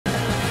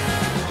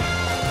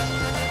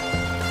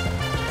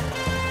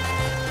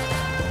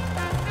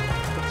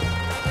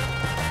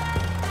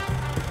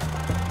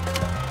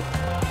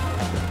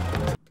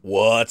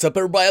What's up,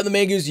 everybody? I'm the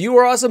Mangoose. You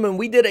are awesome, and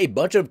we did a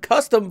bunch of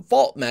custom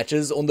Vault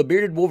matches on the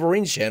Bearded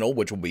Wolverines channel,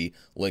 which will be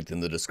linked in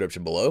the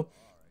description below.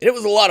 And it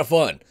was a lot of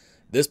fun.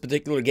 This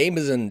particular game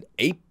is an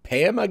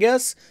 8-PAM, I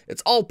guess.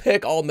 It's all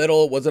pick, all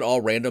middle. It wasn't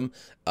all random.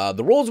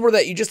 The rules were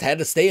that you just had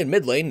to stay in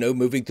mid lane, no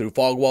moving through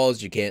fog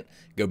walls. You can't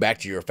go back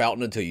to your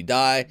fountain until you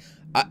die.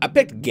 I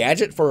picked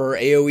Gadget for her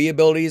AoE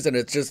abilities, and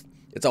it's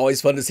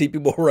always fun to see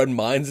people run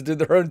mines into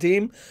their own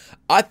team.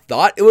 I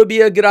thought it would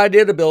be a good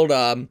idea to build,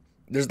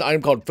 there's an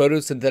item called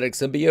Photosynthetic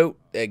Symbiote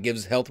that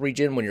gives health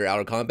regen when you're out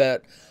of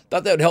combat.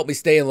 Thought that would help me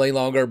stay in lane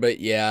longer,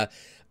 but yeah,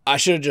 I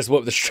should have just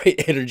went with the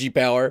straight energy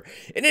power.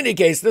 In any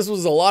case, this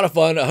was a lot of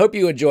fun. I hope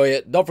you enjoy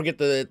it. Don't forget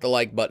to hit the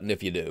like button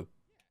if you do.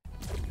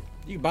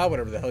 You can buy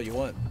whatever the hell you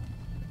want.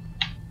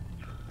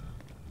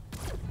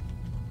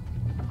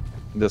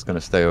 I'm just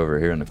gonna stay over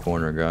here in the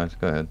corner, guys.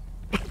 Go ahead.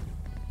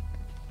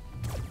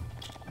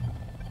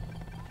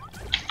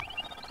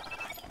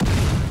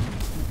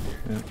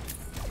 Yeah.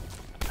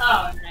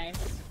 Oh, nice.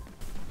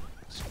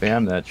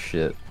 Spam that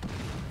shit.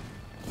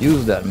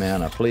 Use that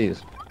mana,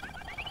 please.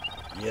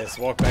 Yes,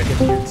 walk back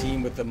into your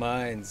team with the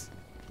mines.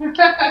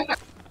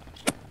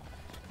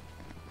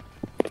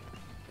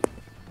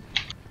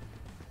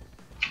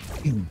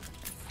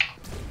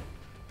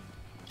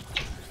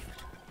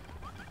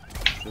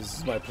 This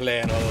is my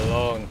plan all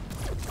along.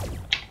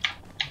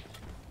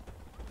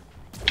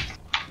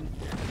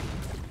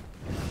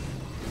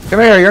 Come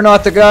here, you're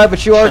not the guy,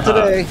 but you are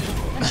today.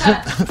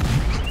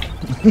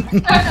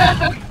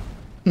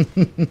 That's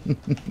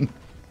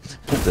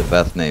the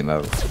best name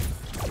ever.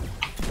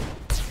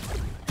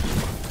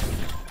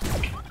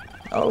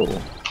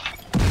 Oh.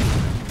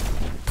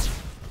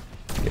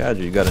 Yeah,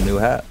 you got a new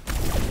hat.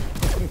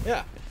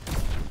 Yeah.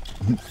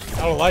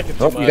 I don't like it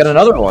too Oh, much. you got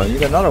another one. You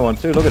got another one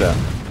too. Look at that.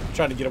 I'm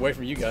trying to get away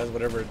from you guys,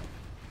 whatever.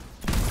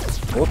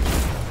 Whoop.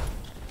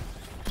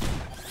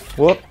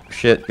 Whoop.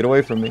 Shit, get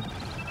away from me.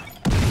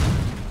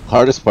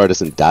 Hardest part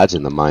isn't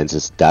dodging the mines,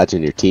 it's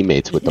dodging your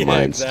teammates with the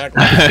mines.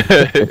 Exactly.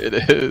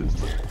 It is.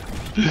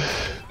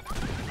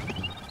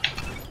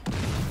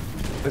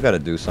 We gotta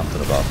do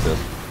something about this.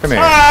 Come here.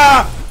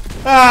 Ah!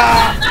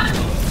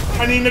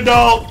 Ah! I need an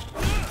adult.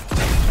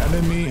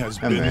 Enemy has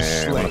Come been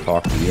here. I wanna slain.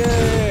 talk to you.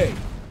 Yay!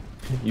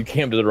 You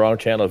came to the wrong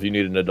channel if you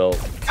need an adult.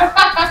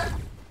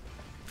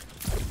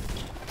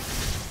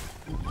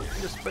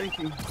 Just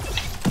thinking.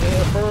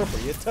 Yeah, for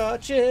your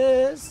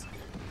touches.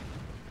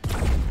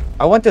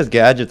 I want this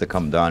gadget to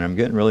come down. I'm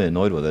getting really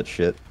annoyed with that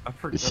shit. I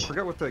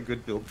forgot what that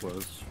good build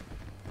was.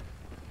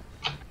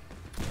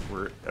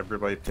 Where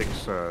everybody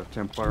picks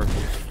Templar.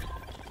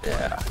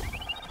 Yeah.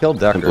 Kill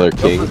Decker. Templar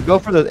King. Go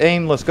for the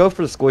aim. Let's go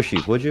for the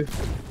squishies, would you?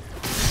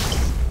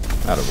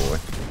 Attaboy.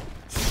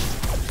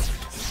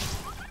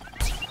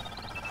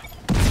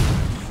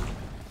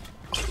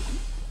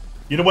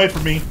 Get away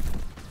from me.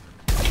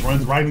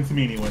 Runs right into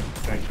me anyway.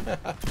 Thank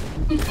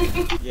you.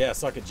 Yeah,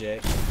 suck it,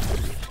 Jay.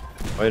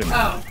 Wait a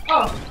minute.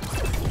 Oh.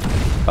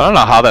 I don't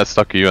know how that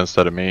stuck to you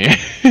instead of me. I know.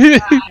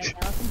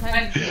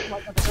 Sometimes it's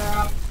like a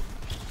drop.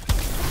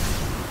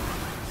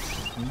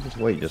 Just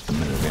wait just a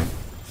minute, man.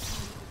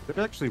 Did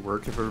it actually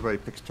work if everybody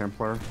picks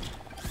Templar?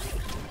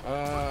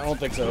 I don't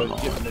think so. You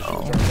get the mission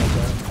returns like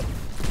that.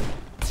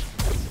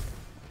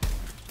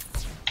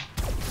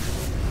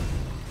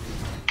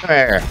 Come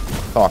here.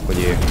 Talk with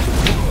you.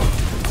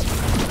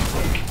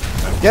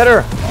 Get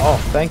her! Oh,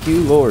 thank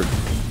you, Lord.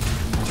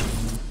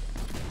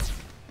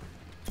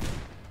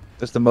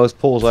 That's the most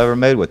pulls I ever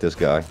made with this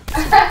guy.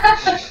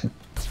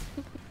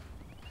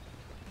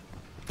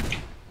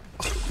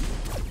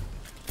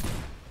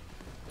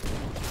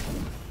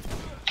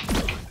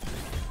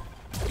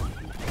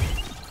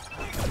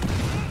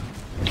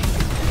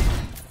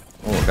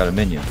 Oh, I got a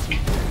minion.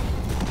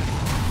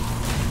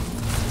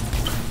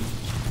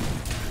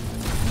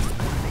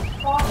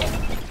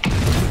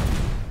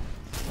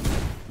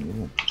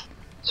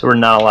 So we're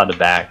not allowed to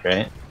back,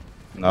 right?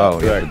 No,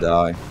 you have to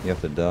die. You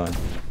have to die.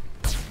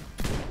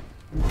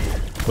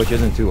 Which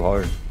isn't too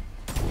hard.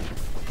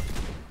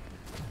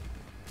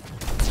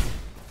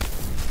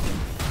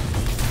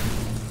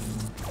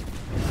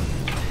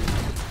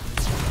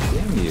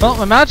 Damn you. Well,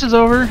 my match is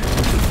over.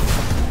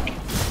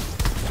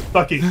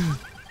 Lucky.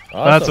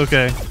 That's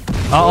okay.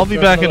 I'll be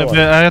back in a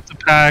bit. I have to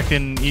pack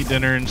and eat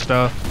dinner and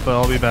stuff, but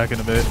I'll be back in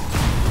a bit.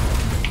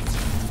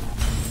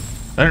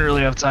 I don't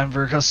really have time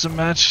for a custom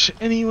match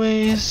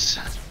anyways.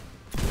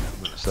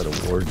 Set a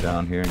ward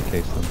down here in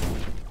case something.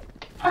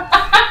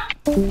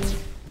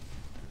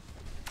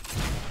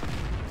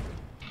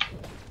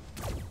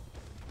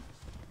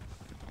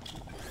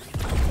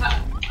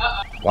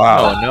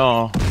 Wow. Oh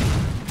no.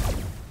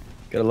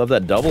 Gotta love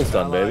that double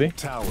stun, baby.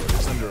 Tower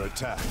is under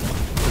attack.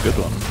 Good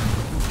one.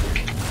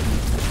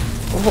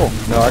 Oh,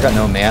 no, I got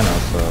no mana,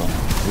 so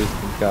these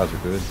guys are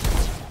good.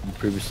 You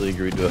previously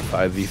agreed to a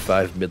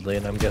 5v5 mid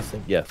lane, I'm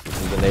guessing? Yes, this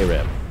is an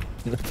ARAM.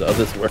 That's how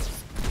this works.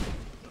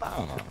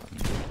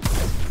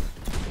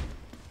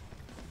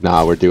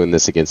 Nah, we're doing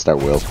this against our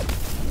will.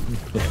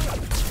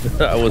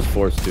 I was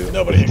forced to.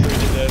 Nobody agreed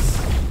to this.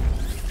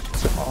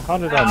 Oh, how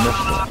did I miss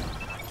that?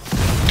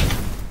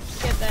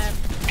 Get them.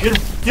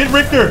 Get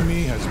Richter.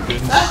 Enemy has been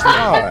Oh,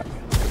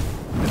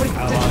 slain.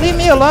 Ally leave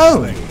me has been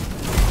alone. slain.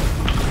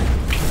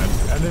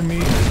 An enemy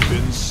has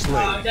been Oh,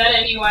 slain. dead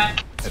anyway.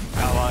 An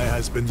ally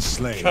has been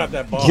slain. Got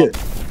that bomb.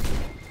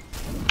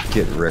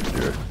 Get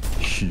Richter.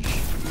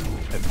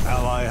 An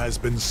ally has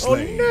been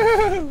slain.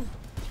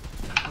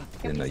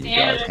 You know you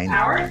Stand guys in hang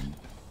power? around.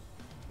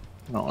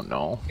 Oh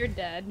no. You're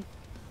dead.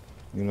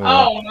 You know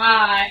what? Oh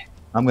my.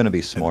 I'm gonna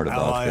be smart An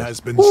about ally this. has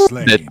been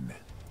slain.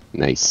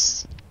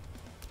 Nice.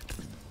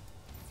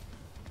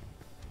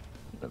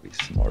 I'm gonna be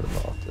smart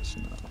about this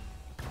now.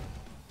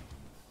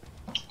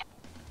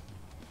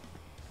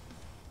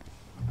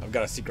 I've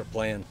got a secret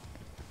plan.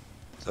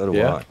 So do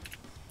Yeah. I.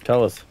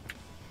 Tell us.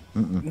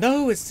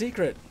 No, it's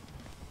secret.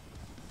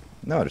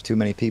 No, there's too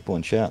many people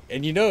in chat.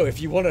 And you know,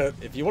 if you wanna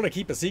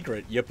keep a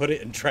secret, you put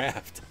it in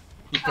draft.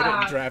 You put it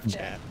in draft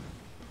chat.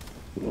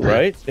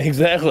 Right?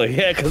 Exactly.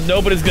 Yeah, because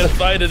nobody's gonna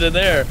find it in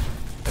there.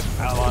 An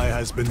ally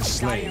has been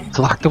slain. It's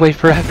locked away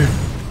forever.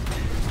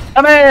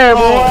 Come here,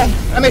 boy.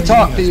 Let me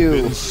talk to Has you,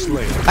 been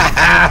slain.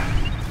 I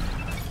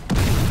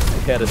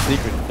had a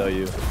secret to tell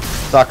you.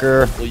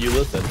 sucker. Will you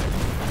listen?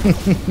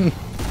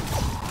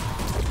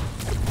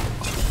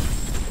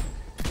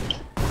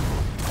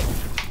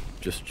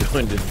 Just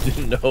joined and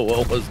didn't know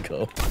what was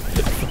going.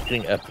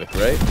 Fucking epic,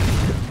 right?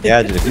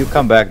 Gadget, if you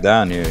come back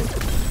down here,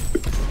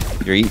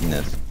 you're eating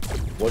this.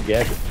 What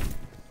gadget?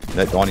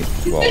 That don't eat.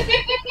 Well,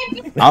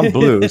 I'm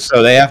blue,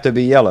 so they have to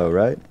be yellow,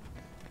 right?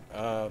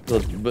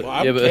 But,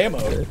 I'm yeah,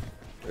 camo.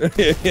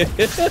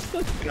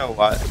 You know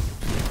what?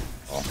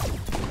 Oh.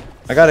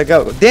 I gotta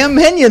go. Damn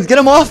minions, get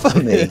them off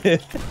of me!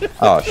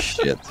 Oh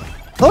shit!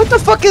 What the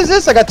fuck is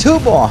this? I got 2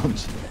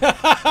 bombs.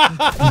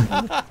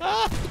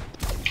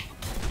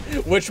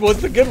 Which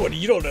was the good one?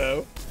 You don't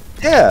know.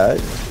 Yeah.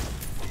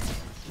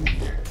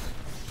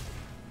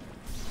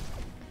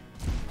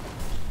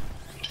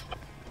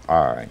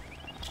 All right.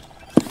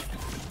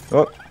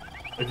 Oh,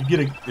 If you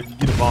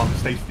get a bomb,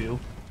 stay still.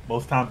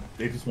 Most times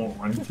they just won't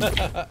run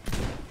into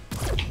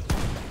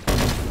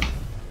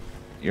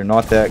you. you're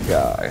not that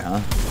guy,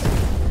 huh?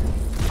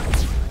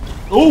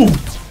 Ooh!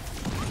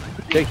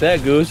 Take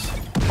that, Goose.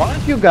 Why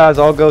don't you guys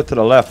all go to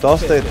the left? I'll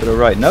stay to the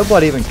right.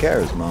 Nobody even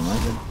cares, mama.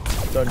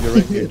 It's on your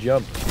right your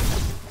jump.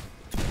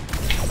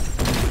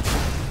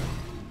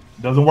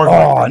 Doesn't work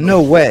Oh, like that.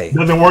 no way.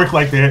 Doesn't work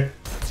like that.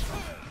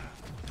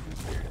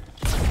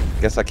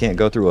 Guess I can't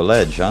go through a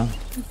ledge, huh?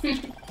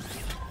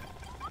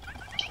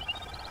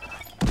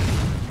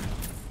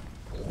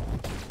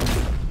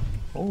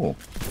 Oh.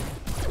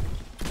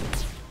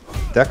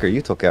 Decker,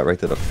 you took that right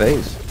to the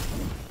face.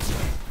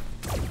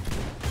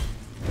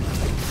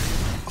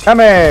 Come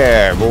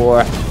here,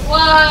 boy.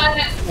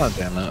 What? God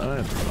damn it. I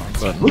have the wrong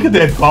button. Look at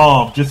that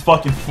bomb just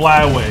fucking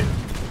fly away.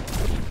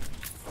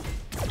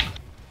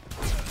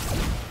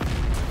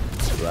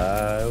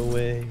 Fly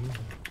away.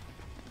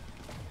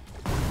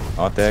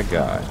 Not that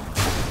guy.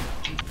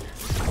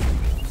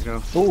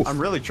 Oof. I'm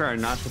really trying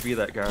not to be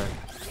that guy.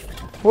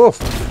 Woof.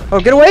 Oh,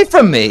 get away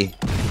from me!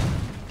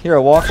 You're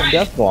a walking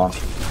death bomb.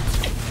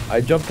 I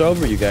jumped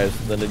over you guys,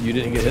 then you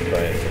didn't get hit by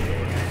it.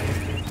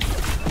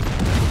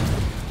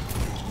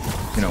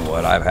 You know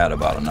what? I've had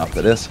about enough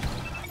of this.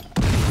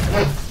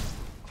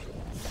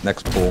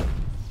 Next pool.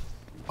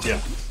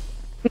 Yeah.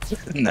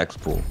 Next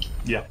pool.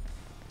 Yeah.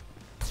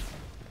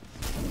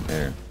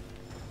 There.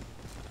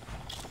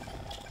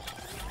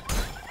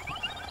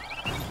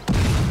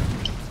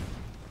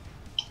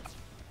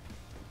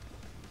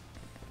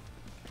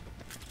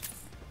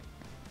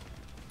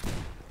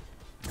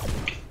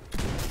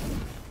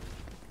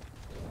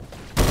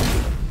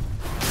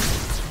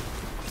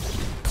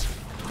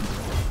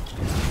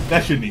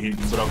 That shouldn't have hit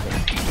me, but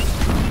okay.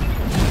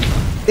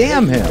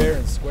 Damn Fair him.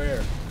 and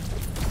square.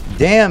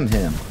 Damn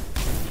him.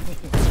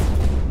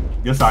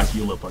 Guess I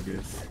heal up, I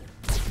guess.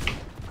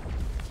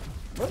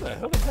 Where the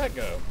hell did that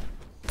go?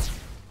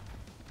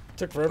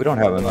 Took forever. We don't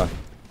for have the enough.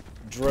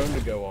 drone to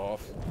go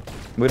off.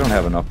 We don't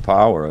have enough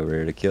power over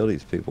here to kill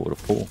these people with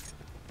a pool.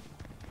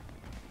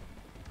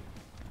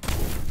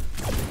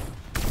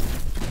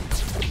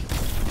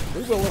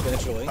 We will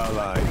eventually.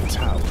 Allied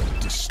tower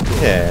destroyed.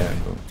 Yeah.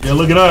 Yeah,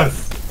 look at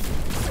us.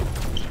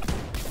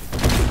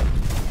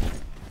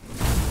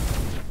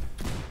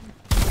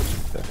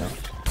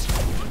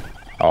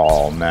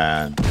 Oh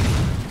man.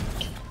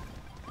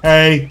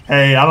 Hey,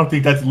 I don't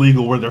think that's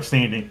legal where they're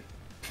standing.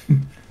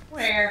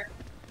 Where?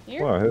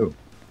 Here? Well, who?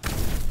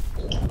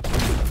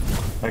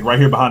 Like right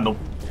here behind them.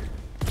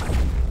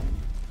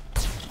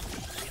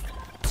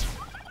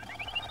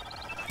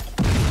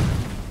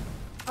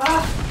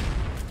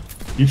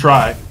 You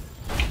tried.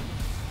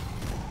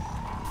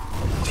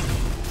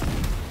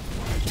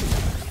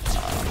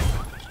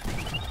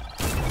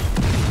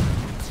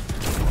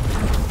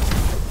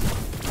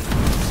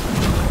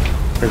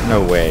 There's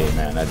no way,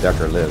 man. That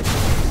Decker lives.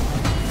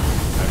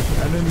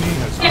 An enemy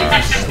has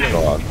been slain.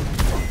 God.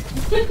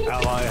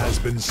 Ally has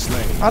been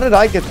slain. How did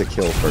I get the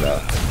kill for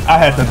that? I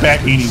had to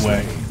back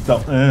anyway. So,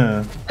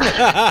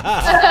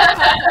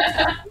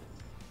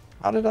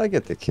 How did I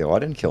get the kill? I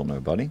didn't kill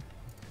nobody.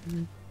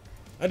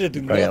 I did do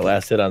Oh nothing. yeah,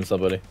 last hit on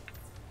somebody.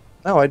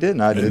 No, I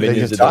didn't. I The did. They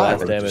minions just did the last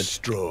died. damage.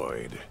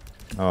 Destroyed.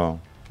 Oh.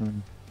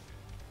 I'm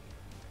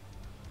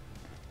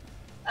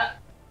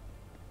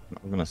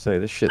gonna say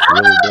this shit's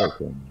really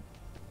broken.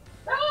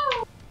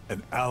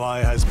 An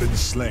ally has been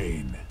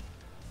slain.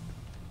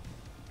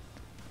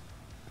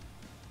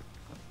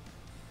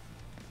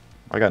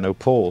 I got no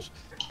pulls.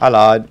 I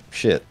lied.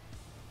 Shit.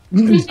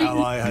 An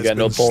ally has You got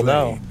no been pull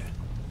now.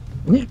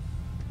 slain.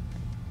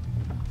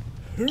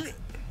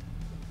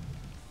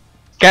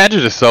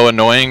 Gadget is so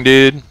annoying,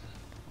 dude.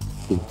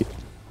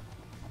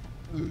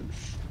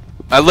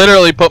 I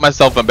literally put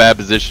myself in a bad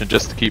position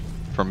just to keep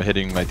from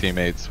hitting my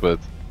teammates with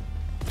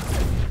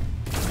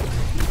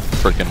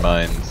freaking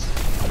mines.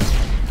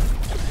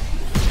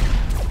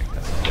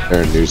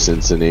 They're a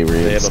nuisance in They have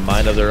A-Rams. a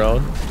mind of their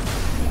own.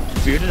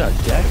 Bearded on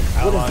deck.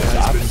 What is this?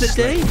 Opposite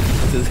day?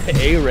 This is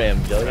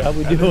A-Ram, Jelly. How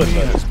we doing, Enemy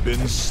buddy? has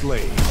been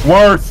slain.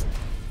 Worth.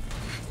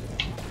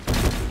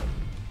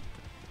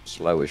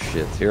 Slow as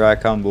shit. Here I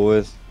come,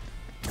 boys.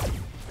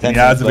 The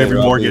odds of every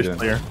I'll mortgage beat him.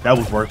 player. That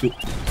was worth it.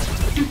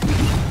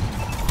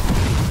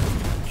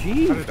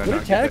 Jeez,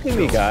 quit attacking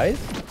me, guys.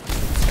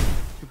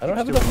 I don't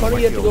have enough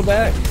money yet to go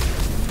back.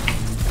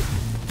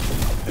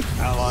 An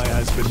ally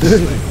has been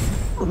slain.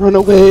 Run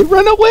away!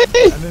 Run away!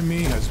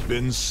 Enemy has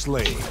been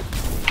slain.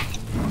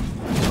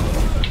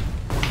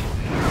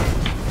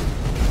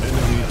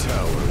 Enemy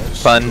tower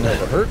Fun. It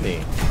hurt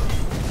me.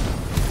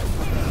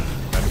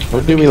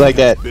 Don't do me like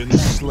that. been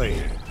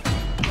slain.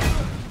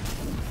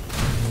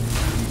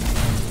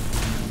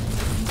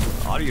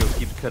 Audio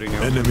keeps cutting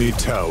out. Enemy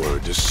tower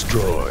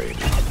destroyed.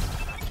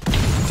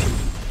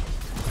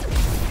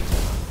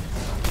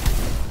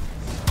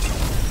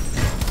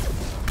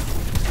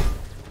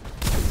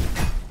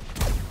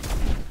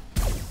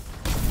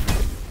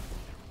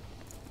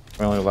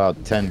 We're only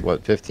allowed 10,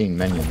 what, 15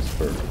 minions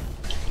for.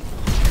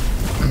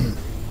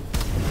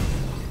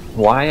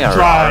 Why are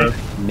Try. our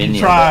minions?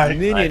 Try.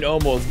 Minion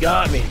almost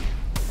got me.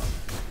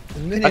 The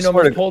I minion swear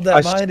almost to- pulled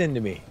I that s- mine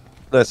into me.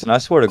 Listen, I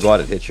swear to God,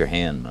 it hits your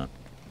hand, man.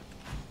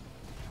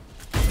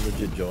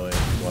 Legit join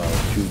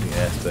while choosing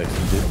aspects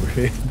and didn't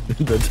read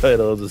the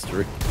title of the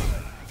stream.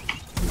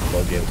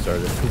 Before game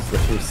started.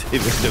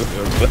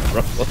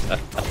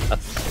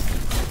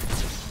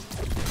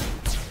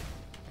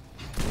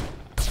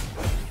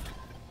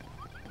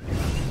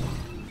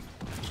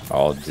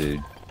 Oh,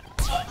 dude.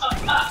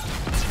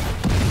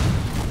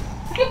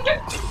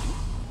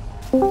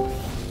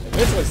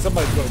 Eventually,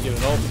 somebody's gonna get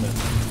an ultimate.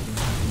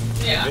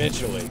 Yeah.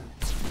 Eventually.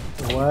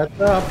 What's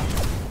up?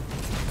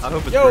 I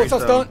hope it's Yo, great, what's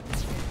up, though.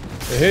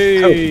 Stunt?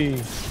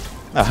 Hey!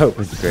 I hope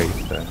it's great.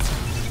 So.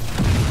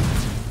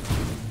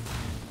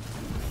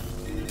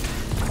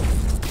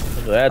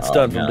 Look at that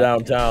stun from man.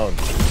 downtown.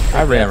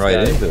 I ran That's right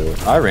got it. into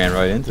it. I ran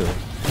right into it.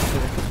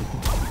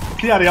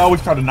 See how they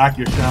always try to knock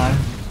your shine?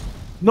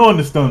 Knowing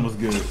the stun was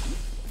good.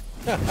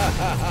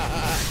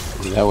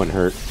 That one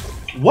hurt.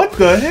 What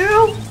the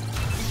hell?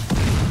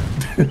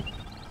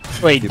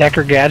 Wait,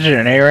 Decker Gadget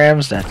and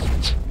ARAMs?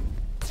 That's...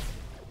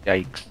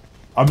 Yikes.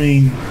 I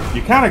mean,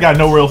 you kind of got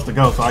nowhere else to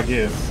go, so I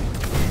guess.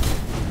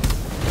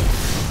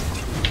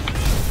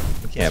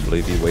 I can't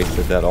believe you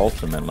wasted that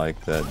ultimate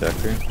like that,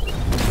 Decker.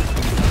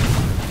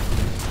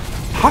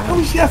 How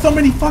come she has so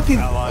many fucking...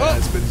 Ally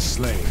has been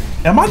slain.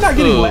 Am I not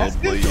getting Oh, last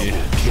boy.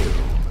 hits?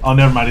 Oh,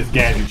 never mind. It's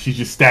Gadget. She's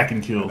just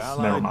stacking kills.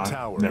 An Never allied mind.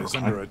 tower Never is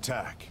mind. under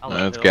attack.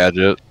 That's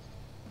Gadget.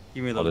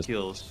 Give me those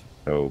kills.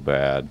 So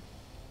bad.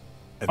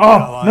 An Oh,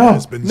 ally no,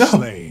 has been no.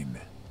 slain.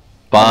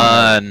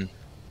 Fun.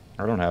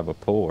 I don't have a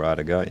pull or I'd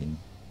have got you.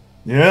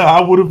 Yeah,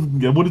 I would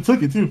have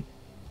took it too.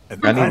 An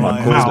I need my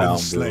ally has been cooldown build.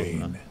 slain.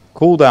 Man.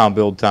 Cooldown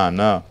build time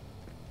now.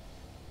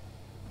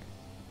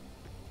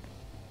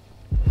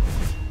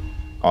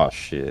 Oh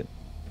shit.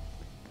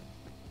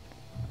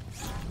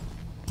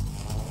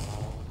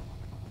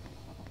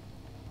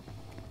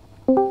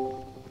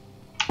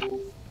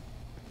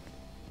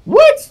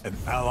 What? An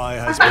ally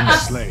has been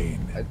slain.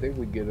 I think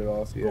we get it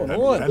off. Yeah.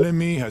 An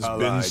enemy has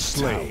been Allied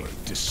slain.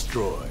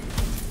 Destroyed.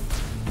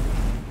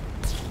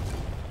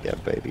 Yeah,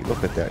 baby.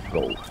 Look at that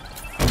gold.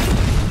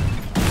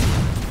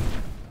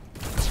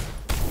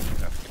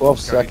 12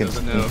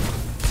 seconds. No,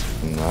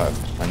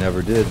 I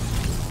never did.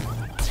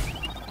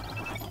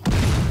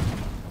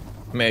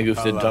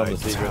 Mangoose didn't tell me the Allied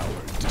secret.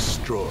 tower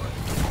destroyed.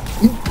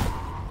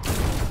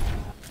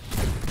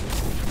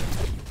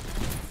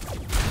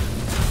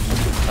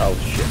 Oh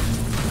shit.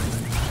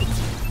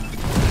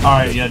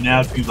 Alright, yeah,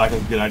 now it seems like a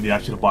good idea. I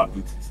should have bought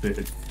boots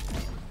instead.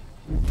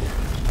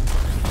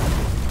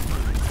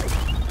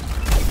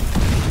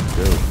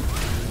 Good.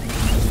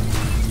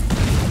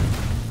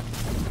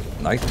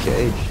 Nice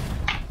cage.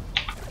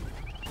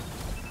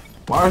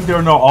 Why is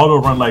there no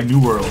auto run like New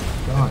World?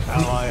 God.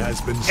 Ally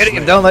has been Hit him,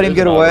 slain. don't let him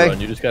get There's an away. auto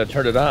run, you just gotta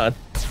turn it on.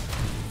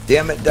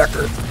 Damn it,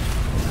 Decker.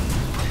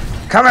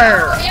 Come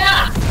here!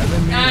 Yeah.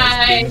 Enemy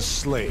has been Nice.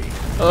 slain.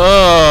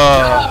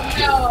 Oh,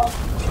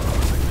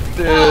 Oh,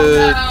 dude.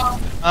 no. Oh,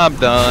 I'm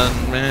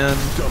done, man.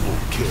 Double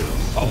kill.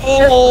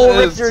 Oh,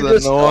 It's Richard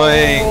just...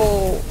 annoying.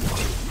 Oh.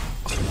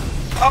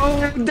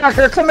 Oh,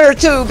 Ducker, come here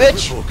too,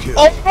 bitch. Double kill.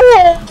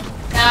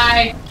 Oh,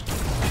 Die.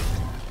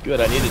 Good,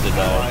 I needed to Ally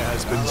die.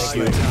 has been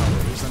slain.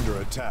 Tower is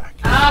under attack.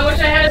 I wish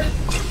I had.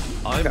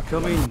 I'm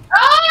coming.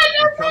 Oh,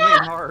 I'm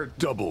coming hard.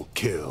 Double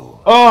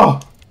kill. Oh,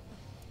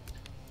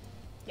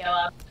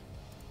 Yellow.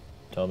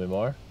 Tell me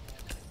more.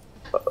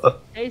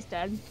 He's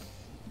dead.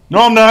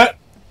 no, I'm not.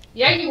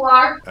 Yeah, you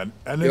are. An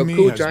Yo, enemy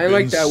Cooch, has I ain't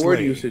been like that word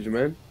slain. usage,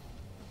 man.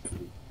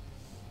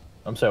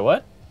 I'm sorry,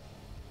 what?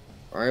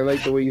 I ain't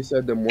like the way you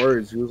said them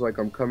words. He was like,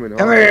 I'm coming home.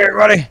 come here,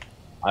 buddy.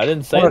 I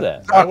didn't say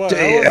that. Talk to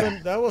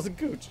you. That wasn't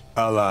Cooch.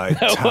 Allied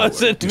That tower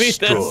wasn't me that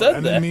destroyed.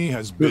 said that. Enemy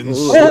has been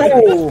slain.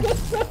 Oh,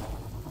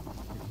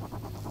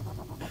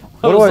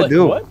 I What do was I like,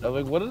 do? What? I'm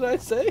like, what did I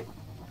say?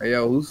 Hey,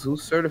 yo,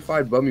 who's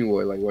certified bummy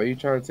boy? Like, why you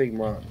trying to take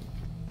my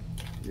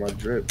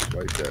drip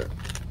like that?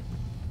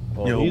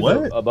 Well, Yo, he's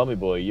what? a bummy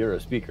boy. You're a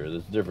speaker.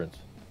 There's a difference.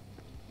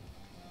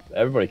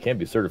 Everybody can't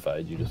be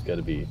certified. You just got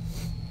to be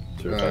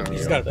certified. in You your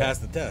just own gotta thing. pass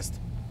the test.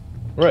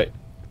 Right.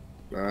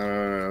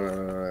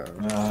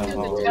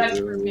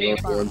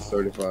 One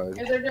certified.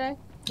 Is there Jay?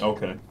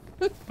 Okay.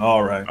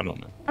 All right. I don't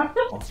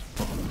know.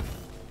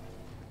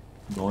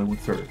 Going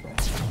with certified.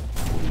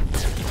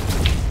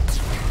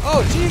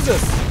 Oh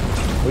Jesus!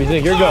 Where do you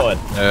think you're going?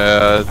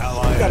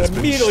 Ally Got has been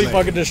immediately slain.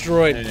 fucking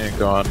destroyed. Ain't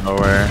going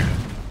nowhere.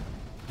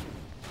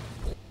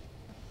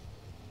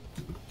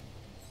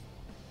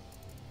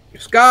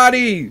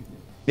 Scotty!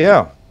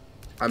 yeah.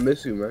 I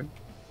miss you, man.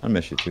 I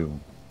miss you too.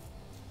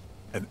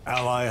 An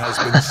ally has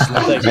been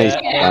slain.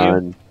 Thank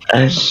you.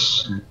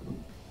 Nice done.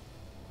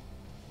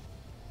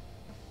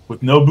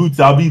 With no boots,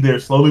 I'll be there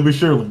slowly but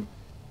surely.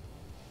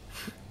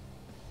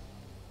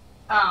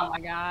 Oh my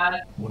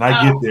god. When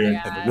I get Oh there, my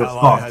and God. the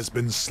Ally fuck. has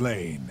been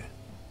slain.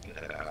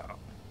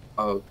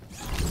 Oh,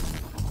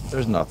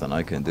 There's nothing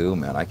I can do,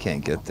 man. I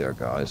can't get there,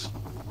 guys.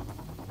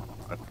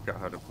 I forgot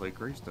how to play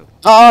Greystone.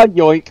 Ah,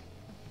 yoink.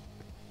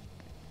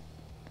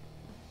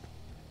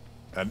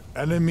 An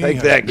enemy Take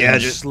has that, been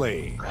Gadget.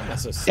 slain. Oh,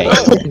 that's so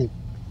slow.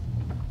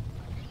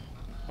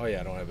 Oh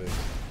yeah, I don't have it.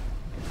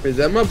 is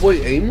that my boy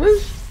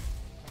Aimless?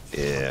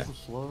 Yeah. So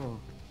slow.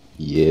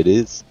 Yeah, it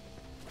is.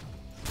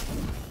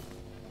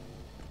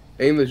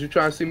 Aimless, you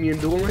trying to see me in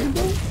Duel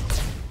Rainbow?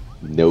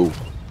 No.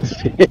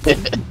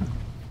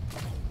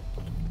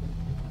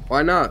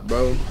 Why not,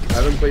 bro? I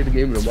haven't played the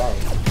game in a while.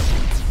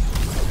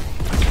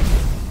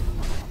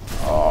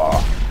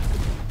 Oh.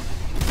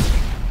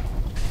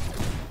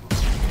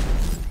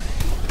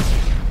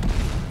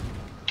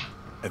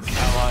 An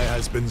ally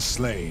has been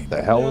slain.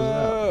 The hell is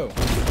that?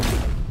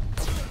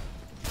 No.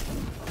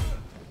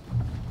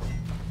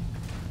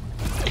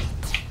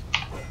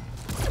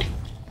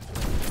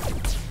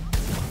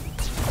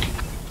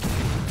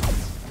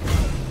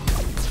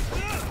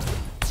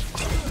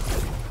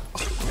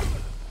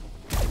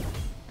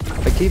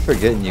 I keep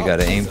forgetting you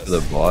gotta aim for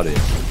the body.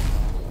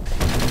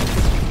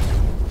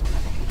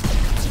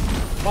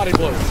 Body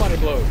blows. Body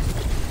blows.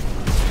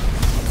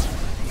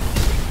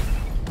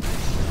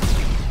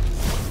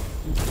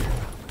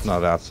 No,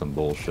 that's some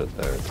bullshit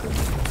there. Too.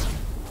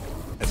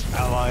 An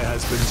ally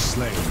has been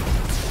slain.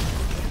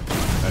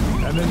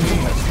 An enemy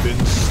has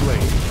been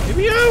slain. Give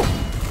me out.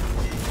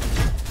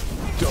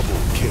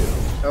 Double kill.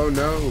 Oh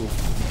no.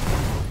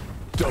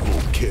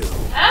 Double kill.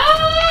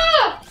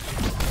 Ah!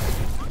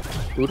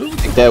 Who the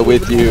Take that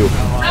with you.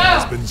 Ally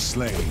has been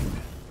slain.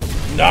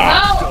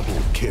 Nah. No!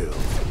 Double kill.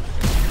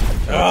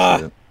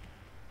 Ah.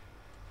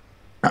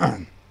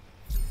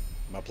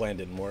 My plan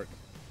didn't work.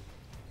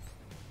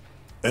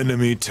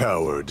 Enemy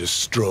tower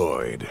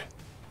destroyed.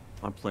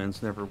 My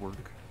plans never work.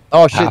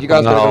 Oh shit, you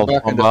guys gotta No, go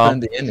back and bomb.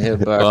 defend the inhib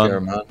back Bomb. there,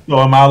 man. So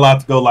am I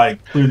allowed to go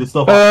like clear the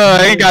stuff?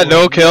 I ain't got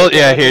no kill.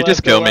 Yeah, here,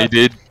 just kill me,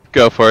 dude.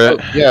 Go for it.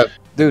 Yeah,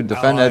 dude,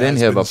 defend Ally that has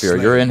inhib been up here.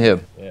 Your slain.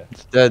 inhib. Yeah.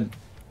 It's dead.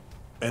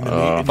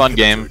 Enemy Fun inhibitor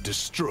game.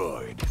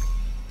 destroyed.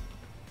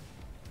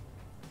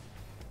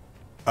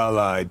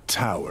 Allied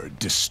tower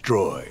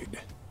destroyed.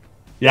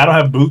 Yeah, I don't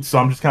have boots, so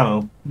I'm just kind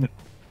of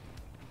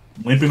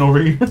limping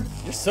over here.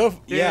 You're so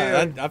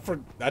Yeah.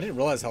 I didn't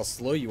realize how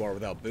slow you are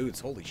without boots.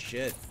 Holy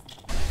shit.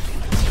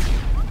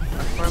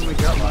 I finally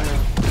got my.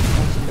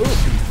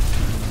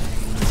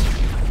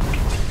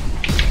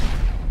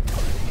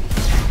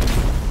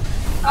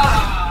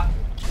 Ah!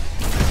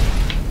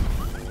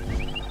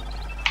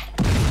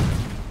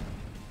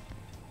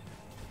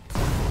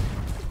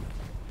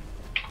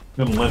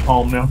 Gonna limp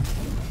home now.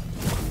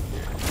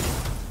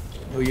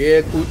 Oh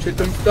yeah, Cooch hit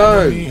them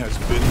Enemy stuns. has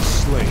been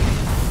slain.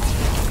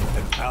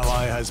 An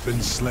ally has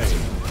been slain.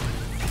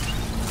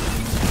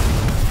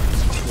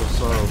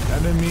 What's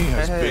up? Enemy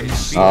has Hey. been Oh,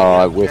 slain.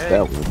 I whiffed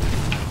that one.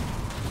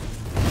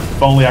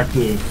 If only I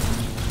could.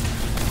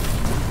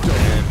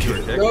 Double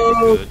kill.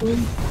 No, Good.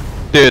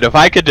 Dude, if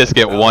I could just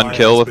get one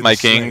kill with my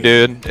king,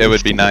 dude, it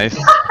would be nice.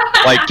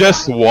 Like,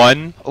 just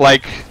one.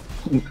 Like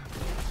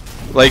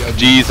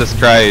Jesus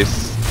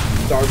Christ.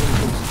 Starving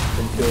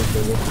from kills,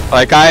 brother.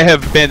 Like, I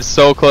have been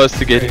so close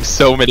to getting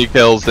so many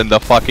kills, and the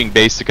fucking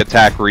basic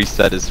attack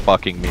reset is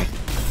fucking me.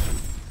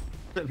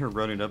 Sitting here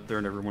running up there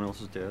and everyone else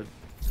is dead.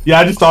 Yeah,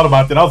 I just thought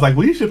about that. I was like,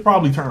 well, you should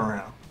probably turn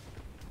around.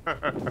 Yeah,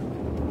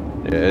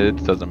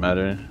 it doesn't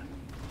matter.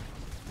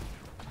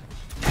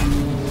 Can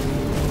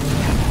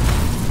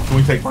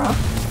we take Brown?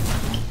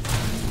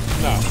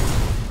 No.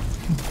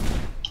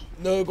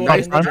 No, go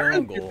Nice, ahead man.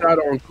 and Get jungle. that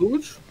on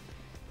Cooch.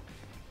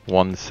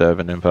 1,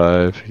 7, and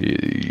 5.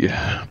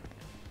 Yeah.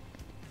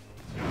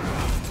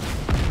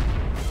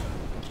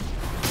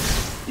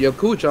 Yo,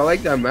 Cooch, I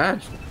like that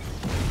match.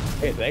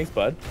 Hey, thanks,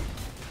 bud.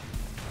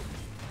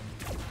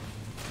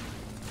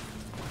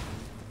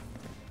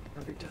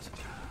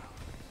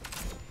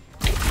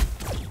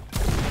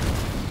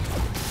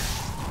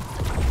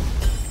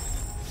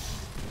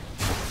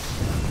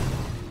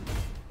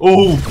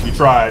 Ooh, you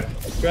tried.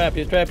 He's trapped,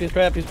 he's trapped, he's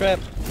trapped, he's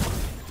trapped.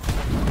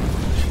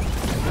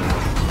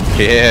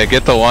 Yeah,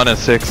 get the 1 of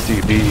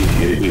 60 B.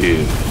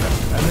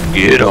 Yeah.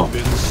 Get him.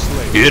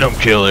 Get him,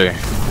 killer.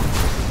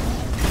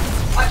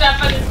 Watch out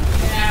for this.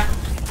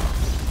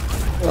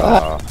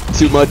 Yeah.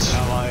 Too much.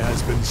 Ally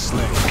has been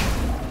slain.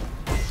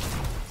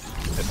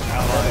 An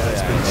ally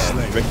has been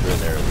slain. Richter in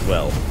there as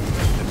well.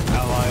 An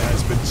ally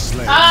has been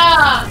slain.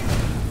 Ah!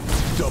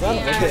 Double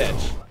Yeah. kill.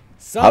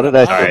 How did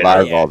I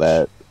survive all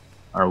that?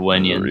 Our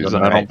Winions Reason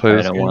on the I don't right play side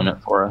this have game. won it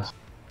for us.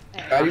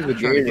 God, he's a I'm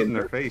trying to get in gamer.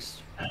 their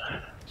face.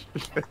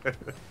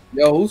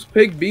 Yo, who's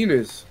Pig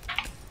Venus?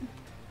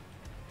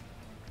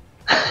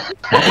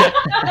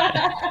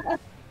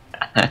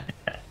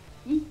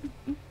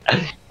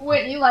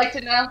 Wouldn't you like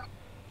to know?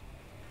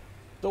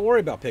 Don't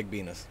worry about Pig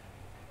Venus.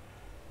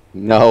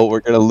 No, we're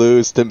gonna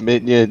lose to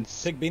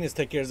minions. Pig Venus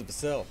take care of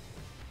itself.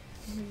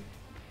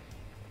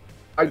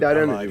 I got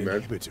Allied energy,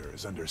 man. inhibitor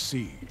is under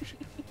siege.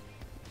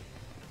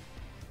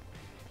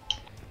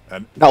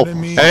 An No.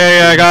 enemy Hey,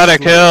 has I been got a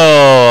slain.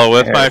 kill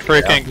with my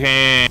freaking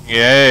king.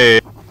 Yay.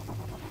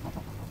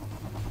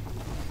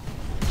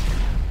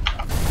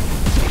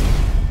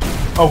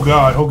 Oh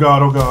god, oh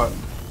god, oh god.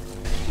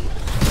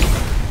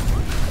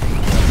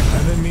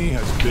 Enemy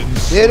has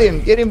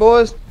been Get him,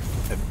 boys.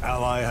 An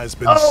ally has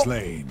been Oh.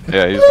 slain.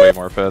 Yeah, he's way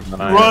more fed than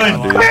I am.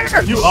 Run!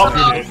 dude. You upped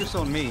it. Focus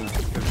on me.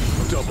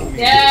 Double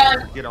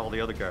Yeah. Get all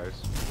the other guys.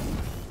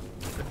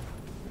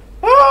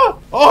 Ah!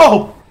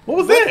 Oh! What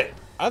was that?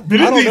 I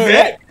Did it don't do know.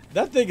 that?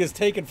 That thing is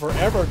taking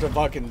forever to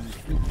fucking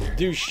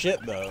do shit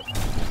though.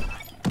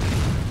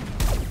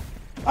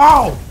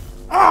 Ow!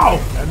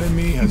 Ow!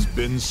 Enemy has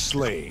been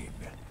slain.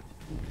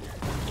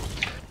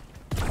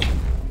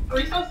 Are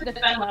we supposed to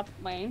defend left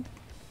lane?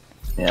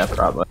 Yeah,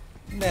 probably.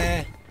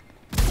 Nah.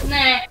 Nah.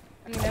 I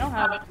mean, they don't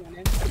have a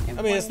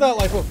I mean, it's not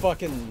like we're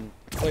fucking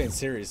playing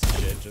serious and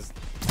shit. Just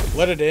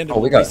let it end and Oh,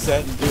 we we'll got-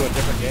 reset and do a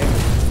different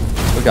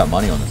game. We got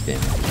money on this game.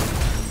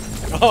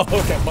 Oh,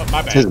 okay. My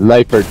It's bad.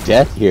 life or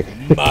death here.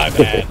 My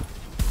bad.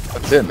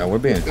 That's it, man. We're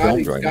being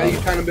filmed right Scotty, you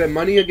now. trying to bet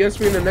money against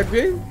me in the next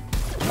game?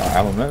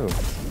 I don't know.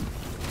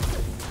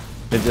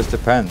 It just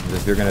depends.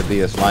 If you're gonna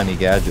be a slimy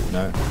gadget,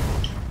 no.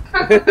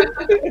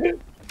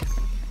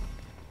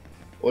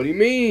 What do you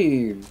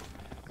mean?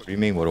 What do you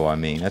mean? What do I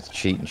mean? That's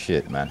cheating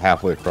shit, man.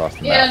 Halfway across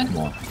the Yeah. map. Come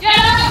on.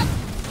 Yeah!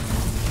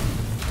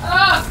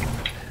 Ah!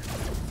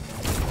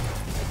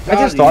 I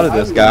just thought of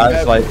this,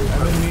 guys. Like,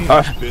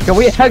 can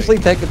we actually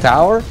take a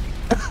tower?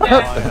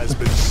 Ally has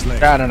been slain.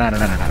 No.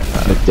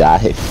 The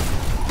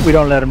dive. We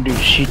don't let them do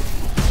shit.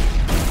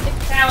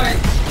 Coward.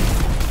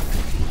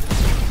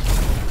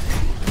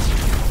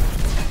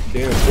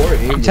 Damn, poor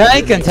aim. I'm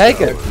taking,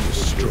 take it.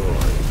 Destroyed.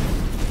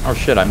 Oh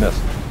shit, I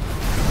missed.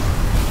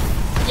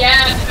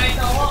 Yeah, nice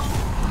ult.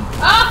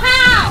 Oh,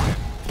 how?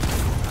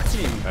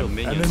 An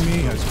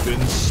enemy has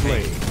been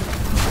slain.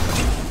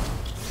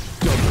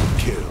 Double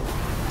kill.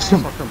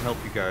 I'll come help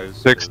you guys.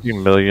 60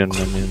 million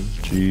minions.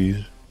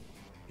 Jeez.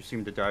 You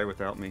seem to die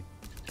without me.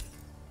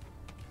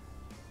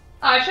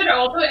 I should have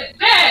ulted it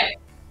back.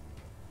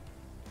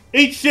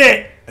 Eat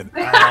shit! An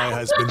ally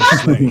has been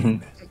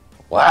slain.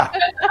 Wow.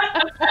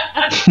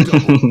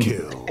 Double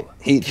kill.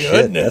 Eat shit.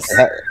 Goodness.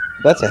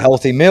 That's a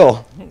healthy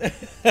meal.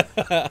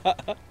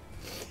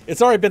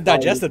 It's already been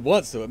digested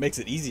once, so it makes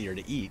it easier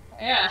to eat.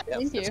 Yeah,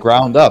 thank you. It's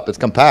ground up. It's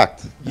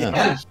compact.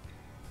 Yeah.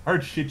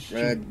 Heard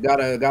shit. Got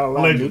a lot of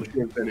Allegedly.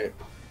 nutrients in it.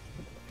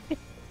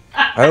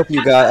 I hope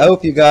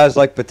you guys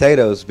like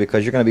potatoes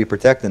because you're gonna be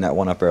protecting that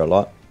one up there a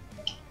lot.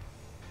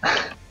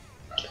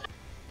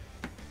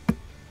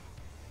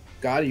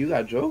 Scotty, you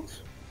got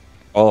jokes?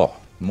 Oh,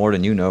 more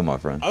than you know, my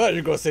friend. I thought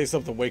you were gonna say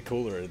something way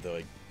cooler.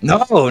 Like,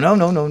 No. We're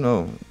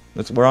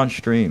on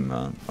stream,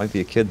 man. Might be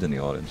a kid in the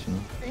audience, you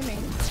know.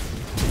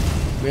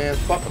 Man,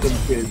 fuck them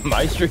kids.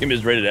 My stream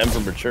is rated M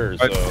for mature,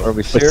 so. Are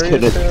we What's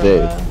gonna serious?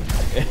 say?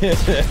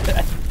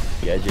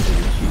 You guys just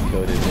cheat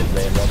coded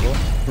mid-lane rumble,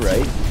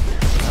 right?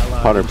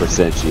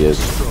 100% she is.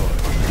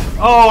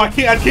 Oh, I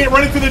can't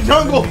run into the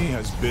jungle. Enemy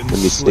has been Let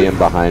me stand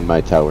behind my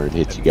tower and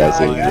hit you guys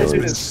in Ally has the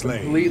been nose.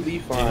 slain. Completely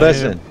fine.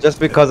 Listen, just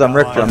because I'm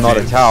Richter, I'm not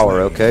a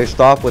tower, okay?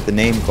 Stop with the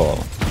name call.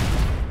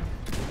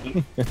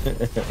 I'm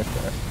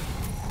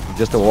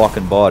just a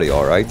walking body,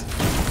 alright?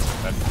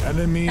 An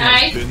enemy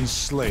Nice. has been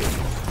slain.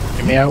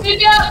 Get me out. Good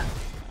job.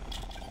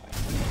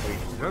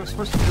 I was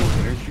supposed to build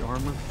energy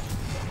armor.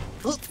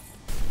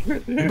 You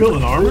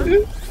building armor?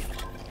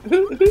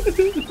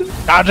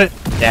 Dodge it.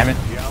 Damn it.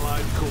 The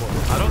allied core.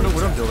 I don't know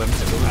what I'm doing.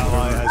 An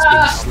ally has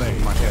been slain.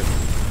 In my head.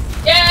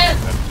 Yes!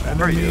 An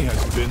enemy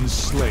has been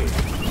slain.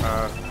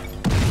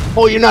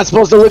 Oh, you're not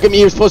supposed to look at me.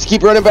 You're supposed to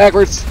keep running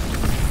backwards.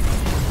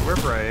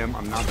 Wherever I am,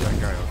 I'm not that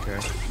guy,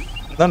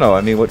 okay? No,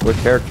 I mean, what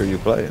character are you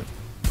playing?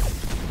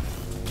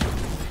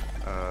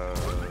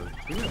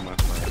 Who am I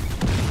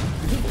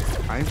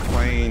playing? I'm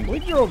playing...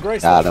 Leave your old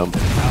Grace. Got him.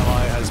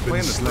 Ally has been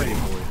playing the slain.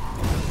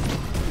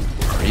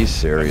 boy. Are you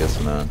serious,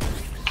 man?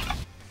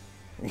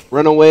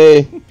 Run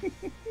away.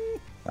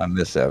 I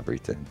miss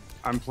everything.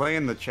 I'm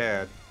playing the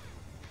Chad.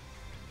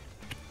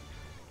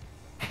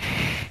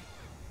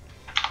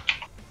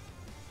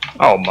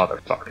 Oh,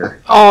 motherfucker.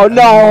 Oh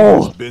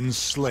no! Has been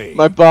slain.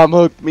 My bomb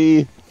hooked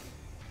me.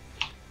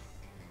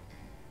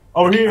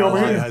 Over here, over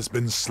Ally here. has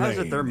been How is slain.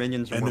 it their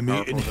minions are more Enemy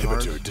powerful than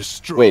ours? inhibitor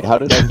destroyed. Wait, how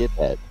did I get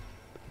that?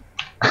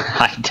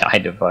 I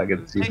died to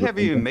fucking They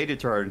haven't even made it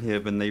to our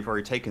inhib, and they've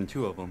already taken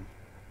 2 of them.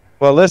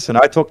 Well, listen,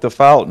 I took the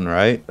fountain,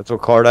 right? That's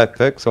what card I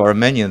picked. So our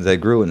minions, they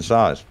grew in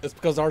size. It's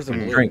because ours are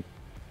blue. Drink.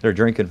 They're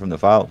drinking from the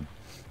fountain.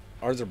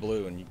 Ours are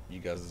blue and you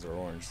guys are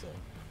orange,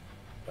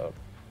 so.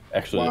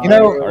 Actually, You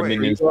know- our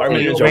minions are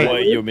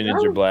white, your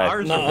minions are black.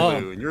 Ours Nuh-uh. are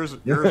blue, and yours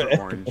are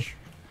orange.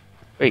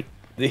 Wait.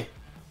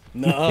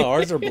 No,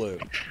 ours are blue.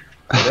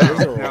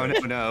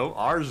 No.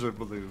 Ours are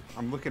blue.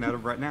 I'm looking at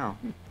them right now.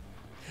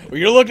 Well,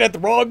 you're looking at the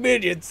wrong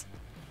minions.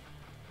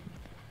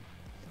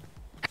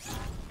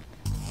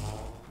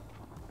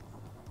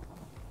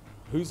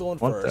 Who's on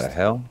What first? the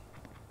hell?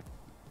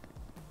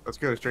 Let's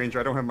go, stranger.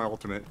 I don't have my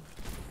ultimate.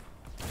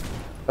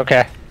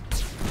 Okay.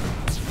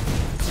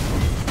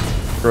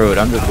 Screw it,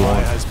 I'm just Ally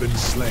going. has been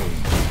slain.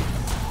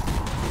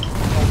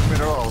 Ultimate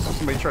at all.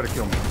 Somebody try to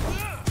kill me.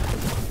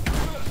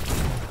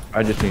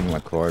 I just need my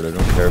card. I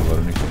don't care about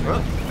anything Well,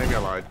 else. maybe I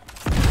lied.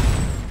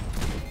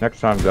 Next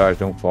time, guys,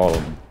 don't follow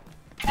me.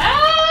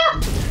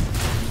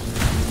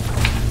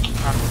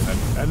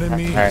 An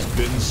enemy has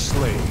been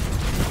slain.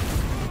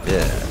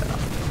 Yeah.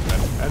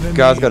 An enemy You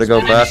guys got to go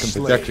has been back and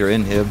protect your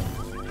inhib.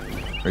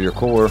 Or your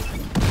core.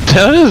 Did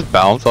I just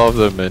bounce off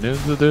the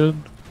minions, dude?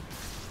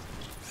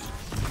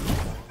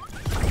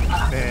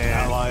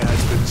 Ally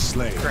has been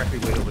slain. Crappy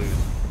way to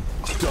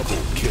lose. Double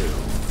kill.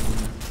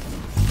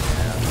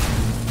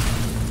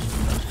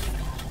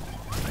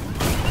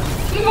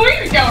 Where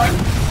are you going?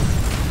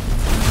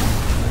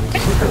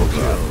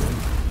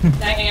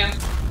 Damn.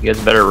 You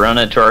guys better run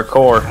it to our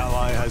core.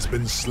 Ally has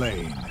been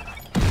slain.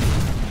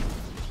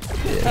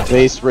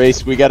 Base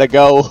race, we gotta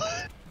go.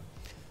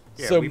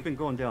 Yeah, So, we've been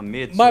going down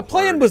mid. My so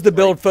plan hard. was to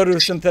build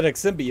photosynthetic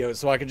symbiote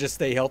so I could just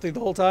stay healthy the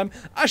whole time.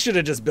 I should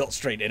have just built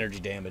straight energy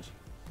damage.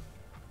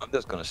 I'm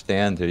just going to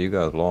stand till you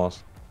guys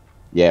lost.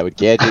 Yeah, with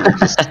Gadget, you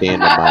just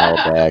stand a mile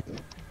back.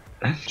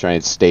 Try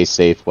and stay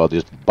safe while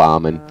just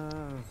bombing.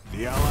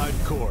 The allied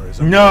core is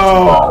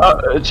No!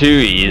 Too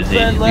easy.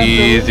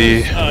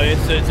 Easy.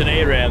 It's an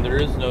ARAM. There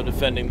is no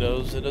defending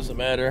those. It doesn't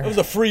matter. It was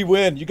a free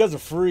win. You guys are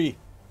free.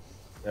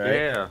 All right.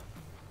 Yeah.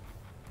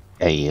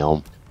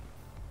 Damn.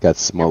 Got Can't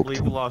smoked.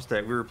 believe we lost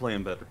that. We were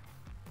playing better.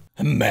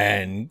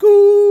 Mangoose.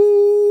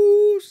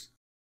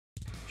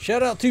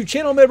 Shout out to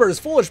channel members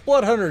Foolish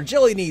Bloodhunter,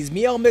 Jelly Knees,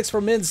 Meow Mix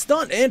for Men,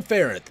 Stunt, and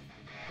Ferret.